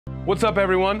What's up,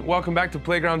 everyone? Welcome back to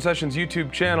Playground Sessions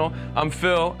YouTube channel. I'm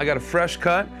Phil, I got a fresh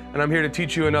cut, and I'm here to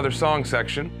teach you another song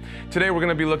section. Today we're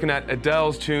gonna be looking at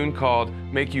Adele's tune called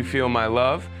Make You Feel My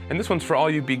Love, and this one's for all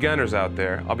you beginners out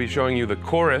there. I'll be showing you the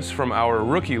chorus from our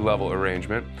rookie level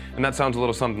arrangement, and that sounds a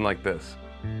little something like this.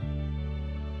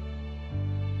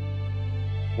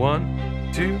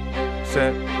 1, 2,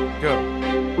 set,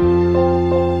 go.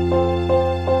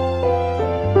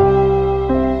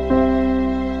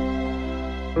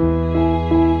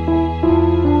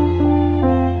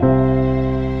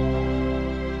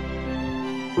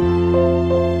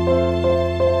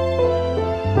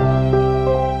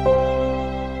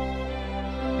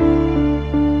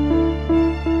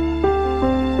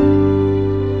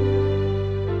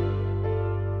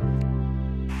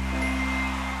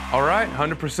 All right,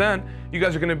 100%. You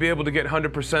guys are gonna be able to get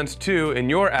 100% too in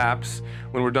your apps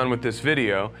when we're done with this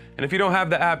video. And if you don't have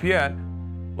the app yet,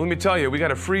 let me tell you, we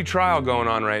got a free trial going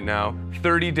on right now.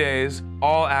 30 days,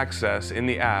 all access in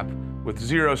the app with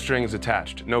 0 strings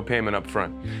attached, no payment up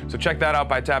front. So check that out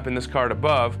by tapping this card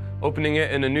above, opening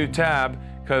it in a new tab,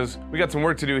 because we got some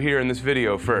work to do here in this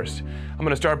video first. I'm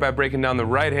gonna start by breaking down the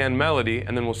right-hand melody,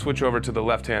 and then we'll switch over to the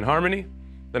left-hand harmony,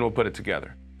 then we'll put it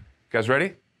together. You guys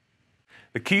ready?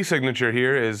 The key signature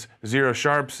here is 0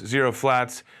 sharps, 0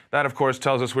 flats. That, of course,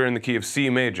 tells us we're in the key of C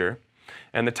major.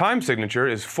 And the time signature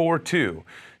is 4/2.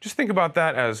 Just think about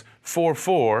that as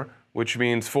 4/4, which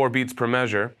means 4 beats per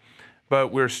measure.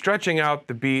 But we're stretching out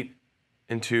the beat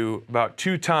into about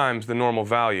 2 times the normal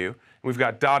value. We've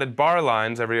got dotted bar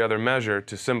lines every other measure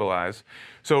to symbolize.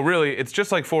 So really, it's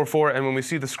just like 4/4, and when we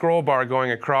see the scroll bar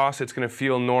going across, it's going to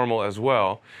feel normal as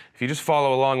well. If you just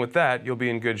follow along with that, you'll be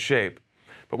in good shape.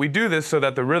 But we do this so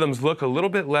that the rhythms look a little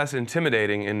bit less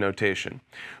intimidating in notation.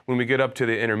 When we get up to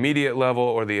the intermediate level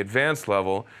or the advanced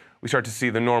level, we start to see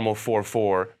the normal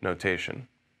 4/4 notation.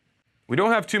 We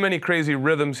don't have too many crazy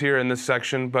rhythms here in this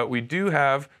section, but we do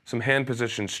have some hand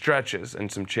position stretches and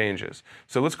some changes.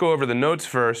 So let's go over the notes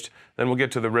first, then we'll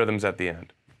get to the rhythms at the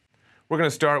end. We're going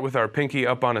to start with our pinky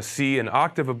up on a C, an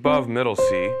octave above middle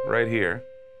C, right here.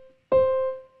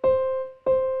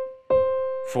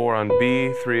 4 on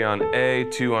B, 3 on A,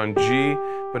 2 on G,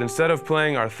 but instead of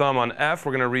playing our thumb on F,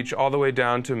 we're going to reach all the way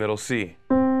down to middle C,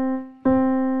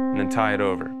 and then tie it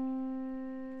over.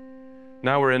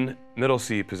 Now we're in middle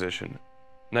C position.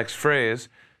 Next phrase,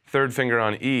 3rd finger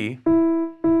on E,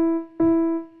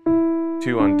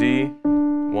 2 on D,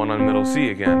 1 on middle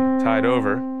C again, tied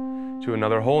over to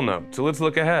another whole note. So let's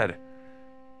look ahead.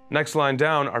 Next line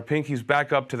down, our pinky's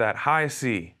back up to that high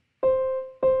C.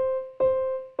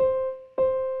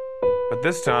 But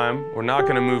this time, we're not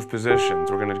going to move positions.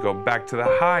 We're going to go back to the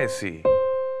high C.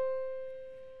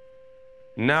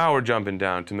 Now we're jumping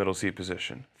down to middle C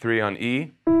position. 3 on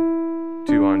E,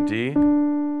 2 on D,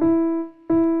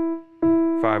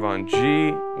 5 on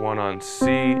G, 1 on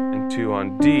C, and 2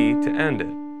 on D to end it.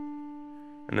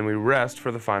 And then we rest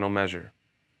for the final measure.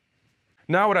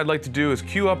 Now what I'd like to do is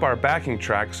cue up our backing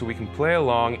track so we can play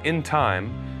along in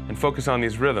time and focus on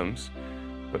these rhythms.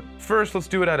 But first, let's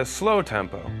do it at a slow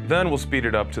tempo. Then we'll speed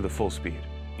it up to the full speed.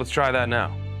 Let's try that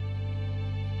now.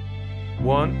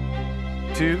 1,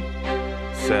 2,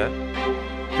 set,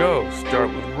 go. Start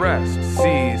with rest.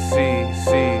 C, C,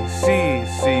 C, C,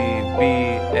 C, B,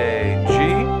 A, G,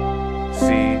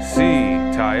 C, C.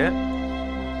 Tie it.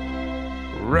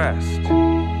 Rest.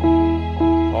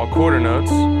 All quarter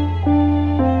notes.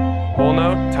 Whole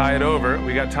note, tie it over.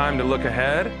 We got time to look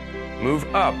ahead, move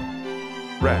up,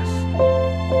 rest.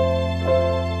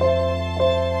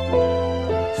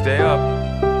 Stay up.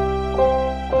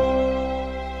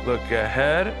 Look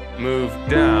ahead, move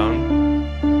down.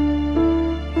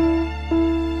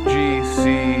 G,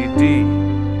 C, D.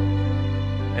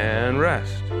 And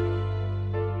rest.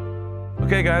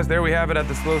 Okay guys, there we have it at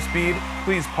the slow speed.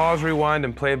 Please pause, rewind,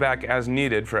 and play back as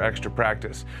needed for extra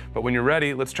practice. But when you're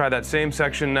ready, let's try that same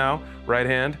section now, right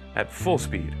hand at full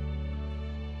speed.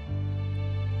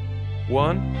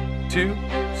 1, 2,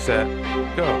 set,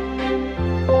 go.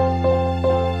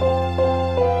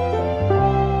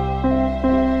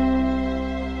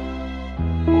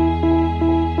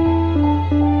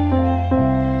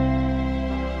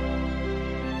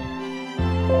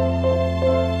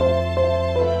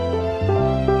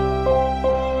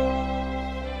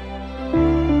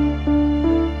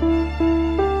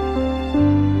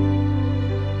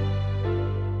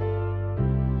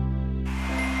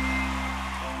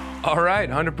 All right,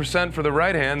 100% for the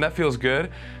right hand, that feels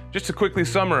good. Just to quickly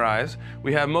summarize,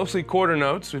 we have mostly quarter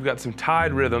notes, we've got some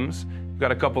tied rhythms, we've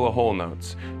got a couple of whole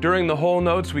notes. During the whole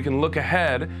notes, we can look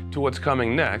ahead to what's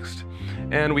coming next.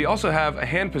 And we also have a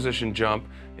hand position jump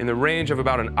in the range of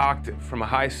about an octave, from a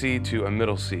high C to a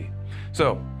middle C.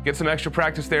 So get some extra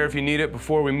practice there if you need it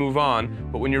before we move on,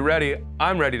 but when you're ready,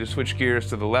 I'm ready to switch gears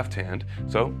to the left hand,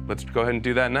 so let's go ahead and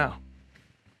do that now.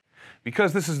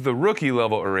 Because this is the rookie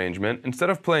level arrangement,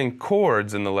 instead of playing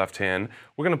chords in the left hand,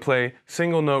 we're going to play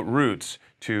single note roots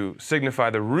to signify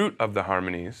the root of the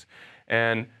harmonies.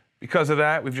 And because of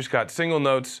that, we've just got single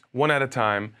notes one at a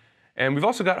time. And we've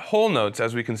also got whole notes,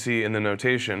 as we can see in the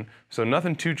notation, so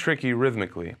nothing too tricky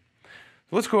rhythmically.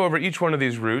 So let's go over each one of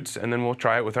these roots, and then we'll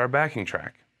try it with our backing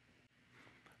track.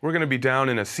 We're going to be down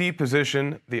in a C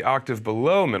position, the octave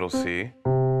below middle C.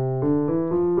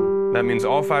 That means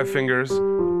all 5 fingers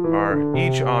are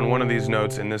each on one of these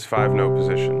notes in this 5-note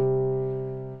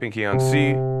position. Pinky on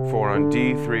C, 4 on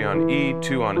D, 3 on E,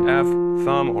 2 on F,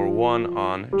 thumb or 1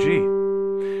 on G.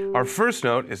 Our first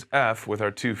note is F with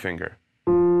our 2 finger.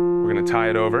 We're going to tie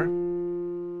it over.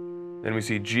 Then we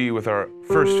see G with our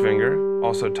first finger,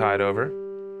 also tied over.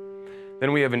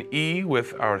 Then we have an E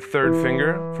with our 3rd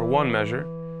finger for 1 measure.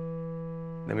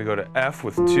 Then we go to F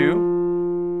with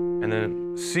 2, and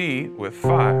then C with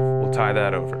 5. We'll tie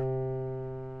that over.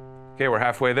 Okay, we're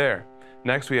halfway there.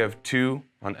 Next we have 2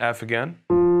 on F again,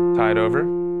 tied over.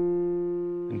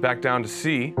 And back down to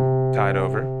C, tied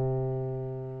over.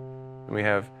 And we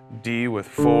have D with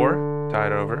 4,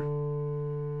 tied over.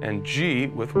 And G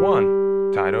with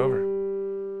 1, tied over.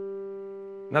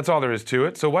 And that's all there is to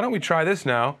it. So why don't we try this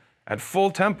now at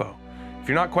full tempo? If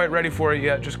you're not quite ready for it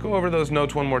yet, just go over those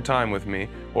notes one more time with me,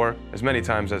 or as many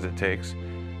times as it takes.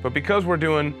 But because we're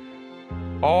doing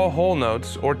all whole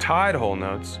notes or tied whole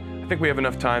notes, I think we have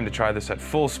enough time to try this at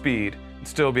full speed and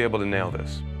still be able to nail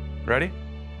this. Ready?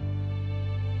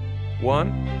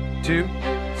 1, 2,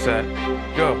 set,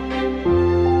 go.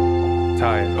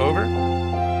 Tie it over,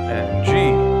 and G,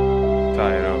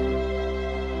 tie it over.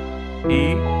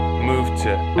 E, move to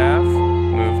F,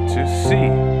 move to C.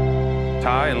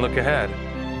 Tie and look ahead.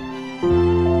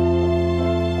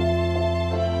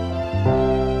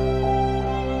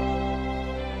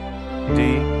 D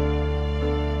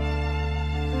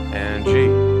and G.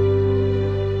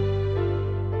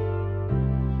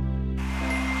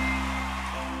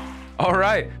 All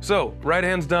right, so right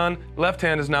hand's done, left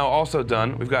hand is now also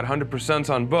done. We've got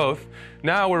 100% on both.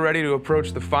 Now we're ready to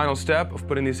approach the final step of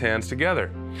putting these hands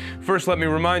together. First, let me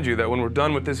remind you that when we're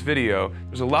done with this video,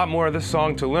 there's a lot more of this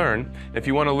song to learn. If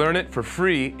you want to learn it for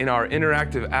free in our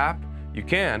interactive app, you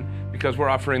can, because we're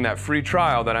offering that free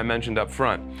trial that I mentioned up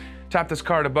front. Tap this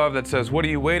card above that says, "What are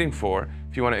you waiting for?"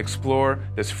 if you want to explore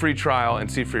this free trial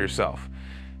and see for yourself.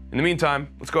 In the meantime,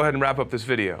 let's go ahead and wrap up this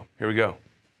video. Here we go.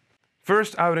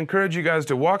 First, I would encourage you guys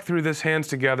to walk through this hands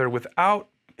together without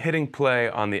hitting play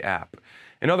on the app.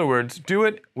 In other words, do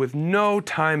it with no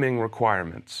timing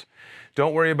requirements.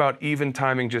 Don't worry about even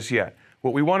timing just yet.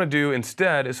 What we want to do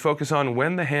instead is focus on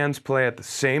when the hands play at the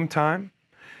same time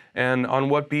and on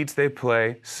what beats they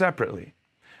play separately.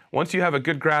 Once you have a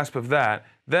good grasp of that,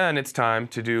 then it's time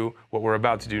to do what we're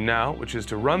about to do now, which is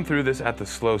to run through this at the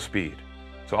slow speed.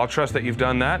 So I'll trust that you've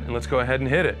done that, and let's go ahead and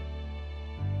hit it.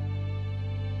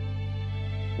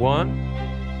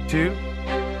 1, 2,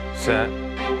 set,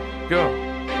 go.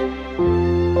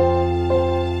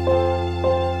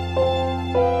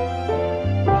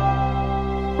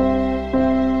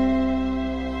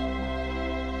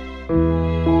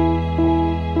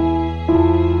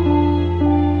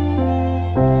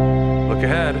 Look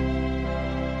ahead.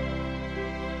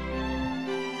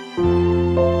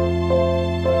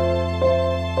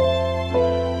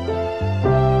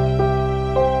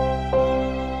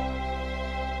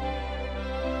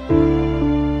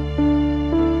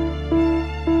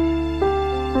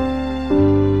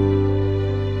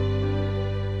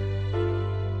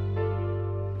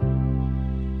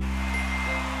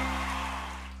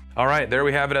 All right, there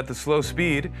we have it at the slow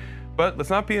speed, but let's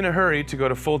not be in a hurry to go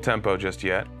to full tempo just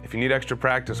yet. If you need extra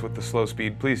practice with the slow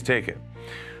speed, please take it.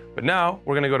 But now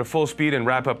we're going to go to full speed and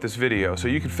wrap up this video so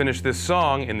you can finish this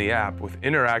song in the app with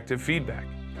interactive feedback.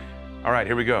 All right,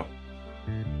 here we go.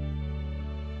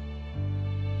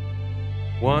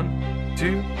 1,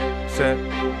 2, set,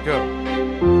 go.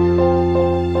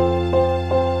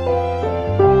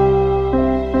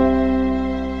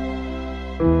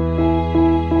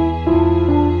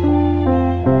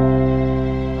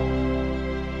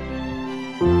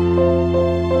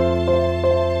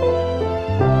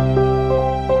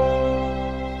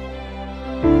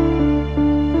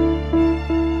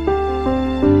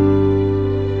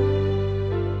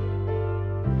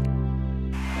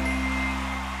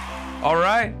 All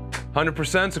right,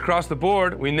 100% across the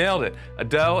board. We nailed it.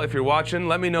 Adele, if you're watching,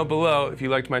 let me know below if you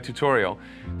liked my tutorial.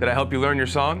 Did I help you learn your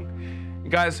song?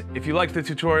 Guys, if you liked the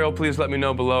tutorial, please let me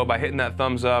know below by hitting that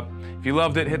thumbs up. If you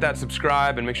loved it, hit that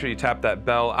subscribe and make sure you tap that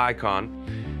bell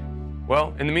icon.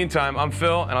 Well, in the meantime, I'm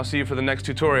Phil, and I'll see you for the next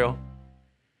tutorial.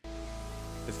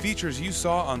 The features you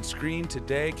saw on screen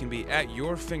today can be at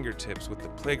your fingertips with the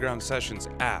Playground Sessions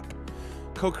app.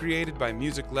 Co-created by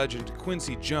music legend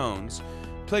Quincy Jones,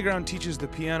 Playground teaches the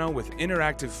piano with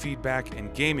interactive feedback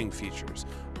and gaming features,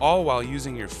 all while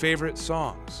using your favorite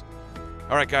songs.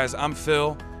 All right, guys, I'm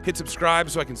Phil. Hit subscribe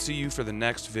so I can see you for the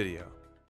next video.